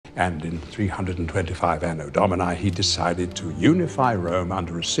And in 325 anno Domini, he decided to unify Rome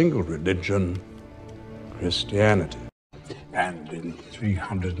under a single religion, Christianity. And in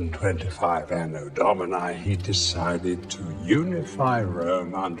 325 anno Domini, he decided to unify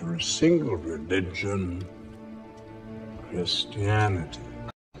Rome under a single religion, Christianity.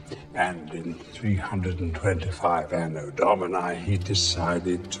 And in 325 anno Domini, he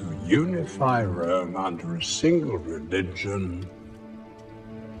decided to unify Rome under a single religion,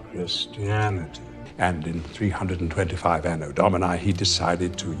 Christianity. And in 325 anno Domini, he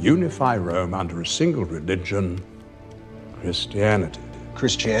decided to unify Rome under a single religion, Christianity.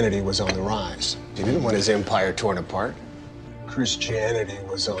 Christianity was on the rise. He didn't want his empire torn apart. Christianity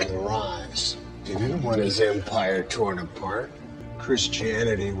was on the rise. He didn't want his empire torn apart.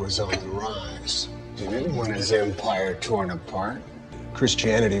 Christianity was on the rise. He didn't want his empire torn apart.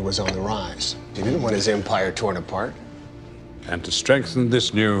 Christianity was on the rise. He didn't want his empire torn apart. And to strengthen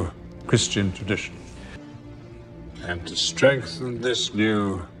this new Christian tradition. And to strengthen this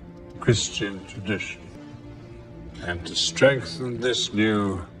new Christian tradition. And to strengthen this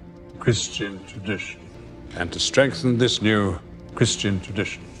new Christian tradition. And to strengthen this new Christian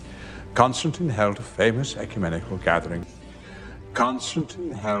tradition, Constantine held a famous ecumenical gathering.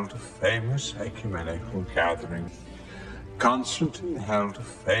 Constantine held a famous ecumenical gathering. Constantine held a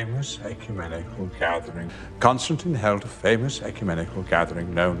famous ecumenical gathering. Constantine held a famous ecumenical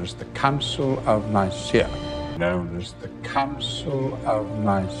gathering known as the Council of Nicaea. Known as the Council of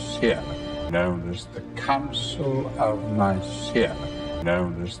Nicaea. Known as the Council of Nicaea.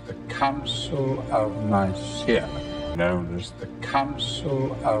 Known as the Council of Nicaea. Known as the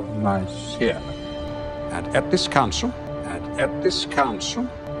Council of Nicaea. And at this council,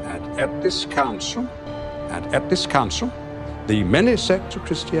 the many sects of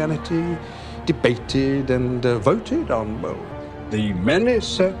Christianity debated and voted on, well, the many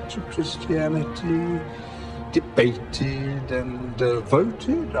sects of Christianity debated and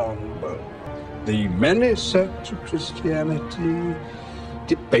voted on, well, the many sects of Christianity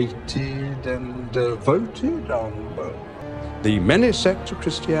debated and voted on, well, the many sects of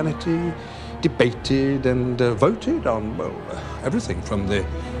Christianity debated and voted on, well, everything from the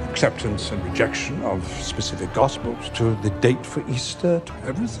acceptance and rejection of specific gospels to the date for Easter, to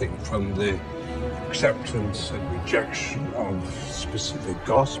everything from the acceptance and rejection of specific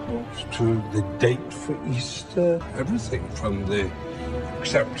gospels to the date for Easter, everything from the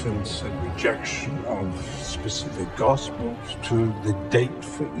acceptance and rejection of specific gospels to the date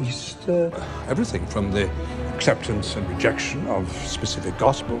for Easter, everything from the acceptance and rejection of specific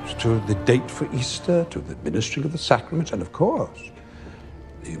gospels to the date for Easter, to the ministering of the sacraments, and of course,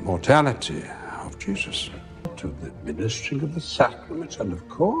 the immortality of Jesus, to the ministering of the sacraments, and of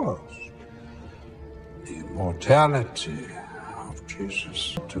course, the immortality of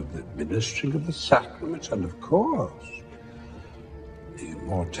Jesus, to the ministering of the sacraments, and of course, the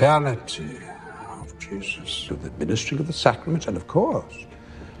immortality of Jesus, to the ministering of the sacraments, and of course,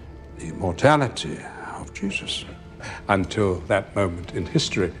 the immortality of Jesus. Until that moment in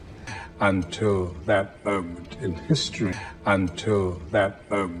history, until that moment in history, until that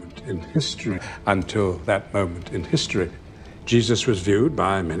moment in history, until that moment in history, Jesus was viewed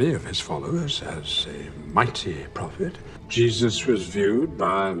by many of his followers as a mighty prophet. Jesus was viewed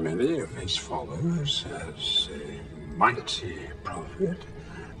by many of his followers as a mighty prophet.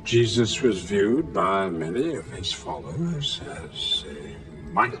 Jesus was viewed by many of his followers as a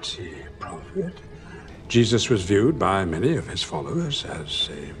mighty prophet. Jesus was viewed by many of his followers as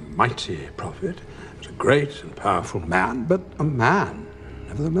a mighty prophet, as a great and powerful man, but a man,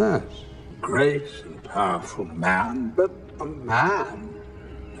 nevertheless. Great and powerful man, but a man,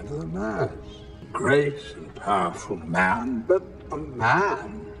 nevertheless. Great and powerful man, but a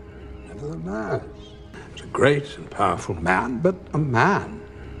man, nevertheless. As a great and powerful man, but a man,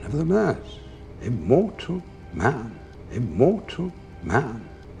 nevertheless. Immortal man, immortal man,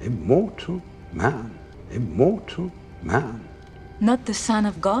 immortal man. Immortal man. Not the Son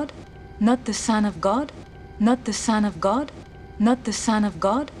of God, not the Son of God, not the Son of God, not the Son of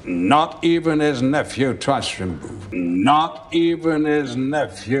God. Not even his nephew twice removed. Not even his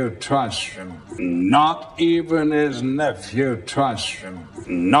nephew twice removed. Not even his nephew twice removed.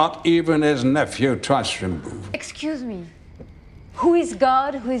 Not even his nephew twice removed. Excuse me. Who is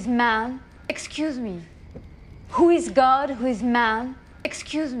God, who is man? Excuse me. Who is God, who is man?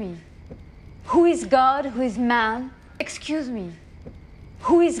 Excuse me. Who is God, who is man? Excuse me.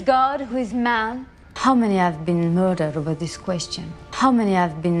 Who is God, who is man? How many have been murdered over this question? How many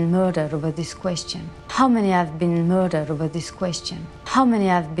have been murdered over this question? How many have been murdered over this question? How many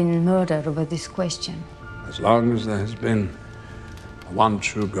have been murdered over this question? As long as there has been one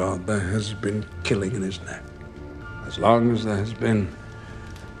true God, there has been killing in his name. As long as there has been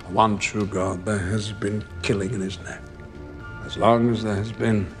one true God, there has been killing in his name. As long as there has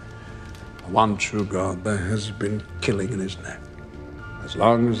been one true God, there has been killing in his name. As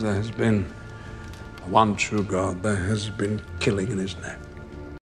long as there has been one true God, there has been killing in his name.